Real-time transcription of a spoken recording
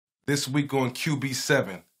This week on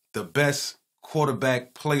QB7, the best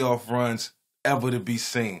quarterback playoff runs ever to be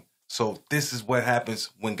seen. So this is what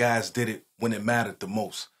happens when guys did it when it mattered the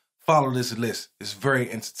most. Follow this list. It's very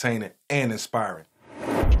entertaining and inspiring.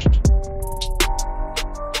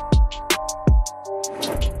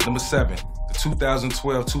 Number 7, the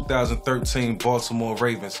 2012-2013 Baltimore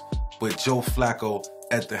Ravens with Joe Flacco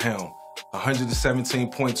at the helm.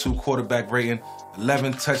 117.2 quarterback rating,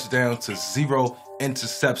 11 touchdowns to 0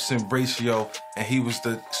 interception ratio, and he was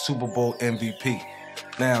the Super Bowl MVP.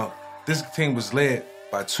 Now, this team was led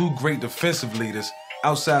by two great defensive leaders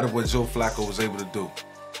outside of what Joe Flacco was able to do.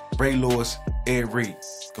 Ray Lewis, Ed Reed.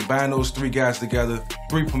 Combine those three guys together,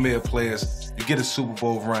 three premier players, you get a Super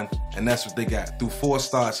Bowl run, and that's what they got. Through 4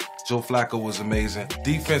 starts, Joe Flacco was amazing.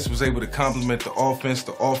 Defense was able to complement the offense.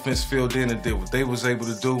 The offense filled in and did what they was able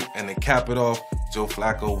to do, and to cap it off, Joe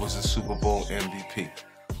Flacco was the Super Bowl MVP.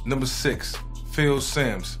 Number 6, Phil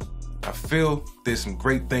Simms. Now, Phil did some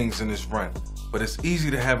great things in this run, but it's easy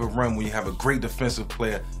to have a run when you have a great defensive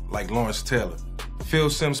player like Lawrence Taylor. Phil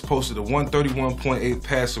Simms posted a 131.8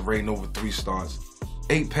 passer rating over 3 starts,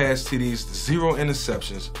 8 pass TDs, 0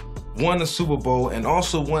 interceptions, won the Super Bowl, and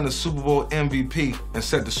also won the Super Bowl MVP and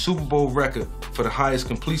set the Super Bowl record for the highest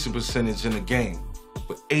completion percentage in the game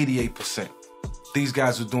with 88%. These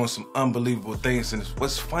guys were doing some unbelievable things, and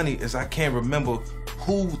what's funny is I can't remember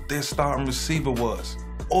who their starting receiver was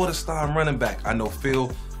or the starting running back. I know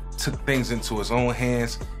Phil took things into his own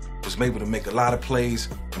hands, was able to make a lot of plays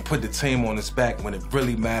and put the team on his back when it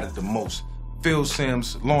really mattered the most. Phil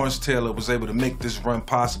Simms, Lawrence Taylor was able to make this run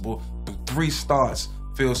possible. Through 3 starts,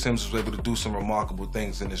 Phil Simms was able to do some remarkable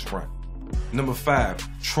things in this run. Number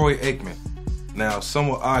 5, Troy Aikman. Now, some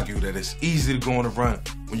will argue that it's easy to go on a run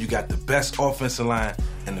when you got the best offensive line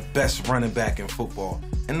and the best running back in football,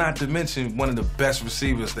 and not to mention one of the best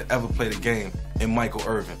receivers to ever play the game in Michael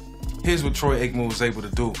Irvin. Here's what Troy Aikman was able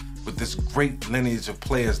to do with this great lineage of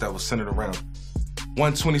players that was centered around him.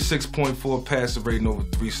 126.4 passer rating over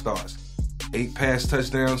 3 starts, 8 pass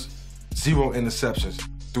touchdowns, 0 interceptions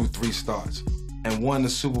through 3 starts, and won the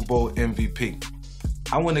Super Bowl MVP.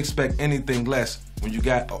 I wouldn't expect anything less when you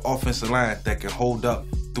got an offensive line that can hold up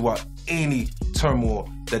throughout any turmoil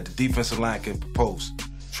that the defensive line can propose.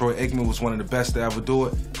 Troy Aikman was one of the best to ever do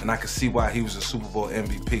it, and I can see why he was a Super Bowl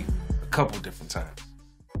MVP a couple different times.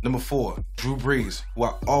 Number 4, Drew Brees, who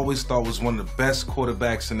I always thought was one of the best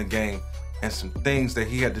quarterbacks in the game, and some things that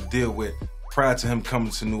he had to deal with prior to him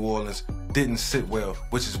coming to New Orleans didn't sit well,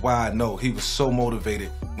 which is why I know he was so motivated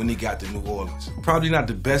when he got to New Orleans. Probably not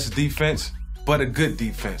the best defense, but a good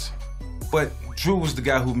defense. But Drew was the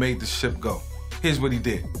guy who made the ship go. Here's what he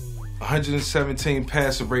did. 117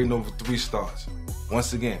 passer rating over 3 starts.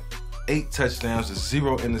 Once again, 8 touchdowns to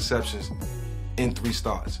 0 interceptions in 3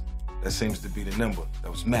 starts. That seems to be the number. That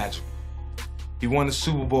was magical. He won the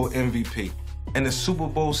Super Bowl MVP. And the Super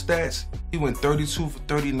Bowl stats, he went 32 for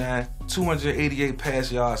 39, 288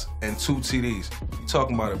 pass yards, and 2 TDs. You're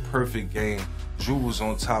talking about a perfect game. Drew was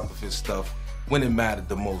on top of his stuff when it mattered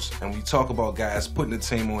the most. And we talk about guys putting the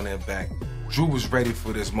team on their back. Drew was ready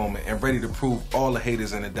for this moment and ready to prove all the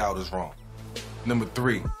haters and the doubters wrong. Number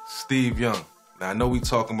 3, Steve Young. Now, I know we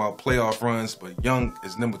talking about playoff runs, but Young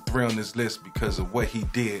is number 3 on this list because of what he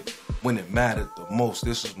did when it mattered the most.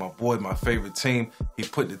 This was my boy, my favorite team. He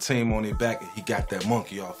put the team on their back and he got that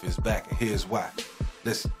monkey off his back, and here's why.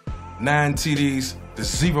 Listen, 9 TDs to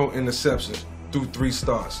 0 interceptions through 3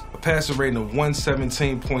 starts. A passer rating of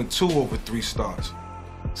 117.2 over 3 starts.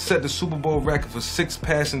 Set the Super Bowl record for 6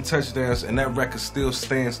 passing touchdowns, and that record still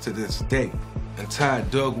stands to this day. And tied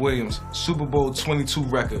Doug Williams' Super Bowl 22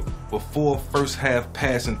 record with 4 first-half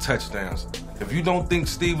passing touchdowns. If you don't think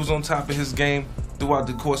Steve was on top of his game throughout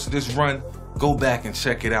the course of this run, go back and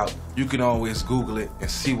check it out. You can always Google it and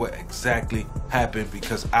see what exactly happened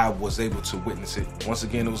because I was able to witness it. Once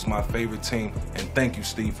again, it was my favorite team, and thank you,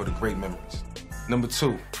 Steve, for the great memories. Number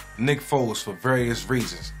 2, Nick Foles, for various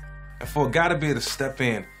reasons. And for a guy to be able to step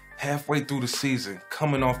in halfway through the season,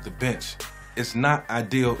 coming off the bench, it's not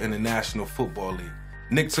ideal in the National Football League.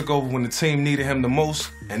 Nick took over when the team needed him the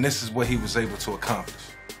most, and this is what he was able to accomplish.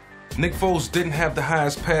 Nick Foles didn't have the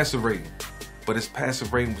highest passer rating, but his passer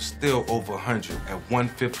rating was still over 100 at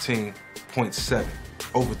 115.7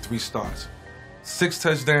 over 3 starts. 6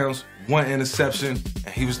 touchdowns, 1 interception,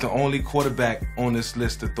 and he was the only quarterback on this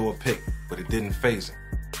list to throw a pick, but it didn't faze him.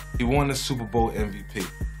 He won the Super Bowl MVP.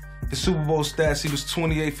 His Super Bowl stats, he was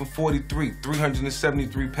 28 for 43,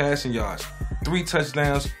 373 passing yards, 3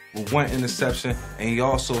 touchdowns with 1 interception, and he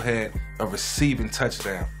also had a receiving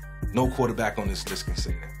touchdown. No quarterback on this list can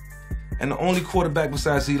say that. And the only quarterback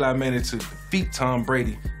besides Eli Manning to defeat Tom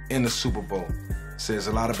Brady in the Super Bowl. Says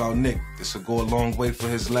a lot about Nick. This will go a long way for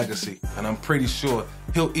his legacy, and I'm pretty sure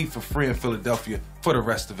he'll eat for free in Philadelphia for the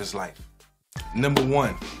rest of his life. Number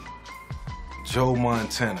 1, Joe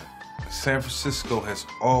Montana. San Francisco has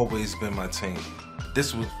always been my team.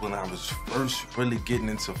 This was when I was first really getting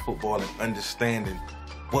into football and understanding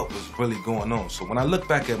what was really going on. So when I look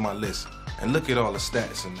back at my list and look at all the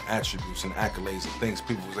stats and attributes and accolades and things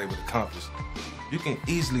people was able to accomplish, you can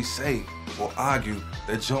easily say or argue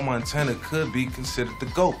that Joe Montana could be considered the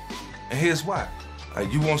GOAT. And here's why.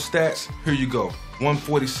 You want stats? Here you go.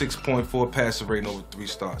 146.4 passer rating over 3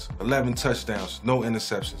 starts, 11 touchdowns, no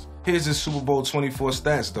interceptions. Here's his Super Bowl 24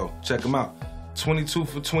 stats though. Check them out. 22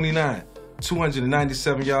 for 29,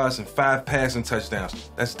 297 yards and 5 passing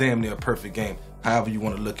touchdowns. That's damn near a perfect game, however you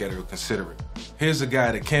want to look at it or consider it. Here's a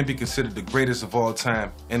guy that can be considered the greatest of all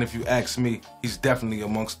time, and if you ask me, he's definitely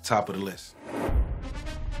amongst the top of the list.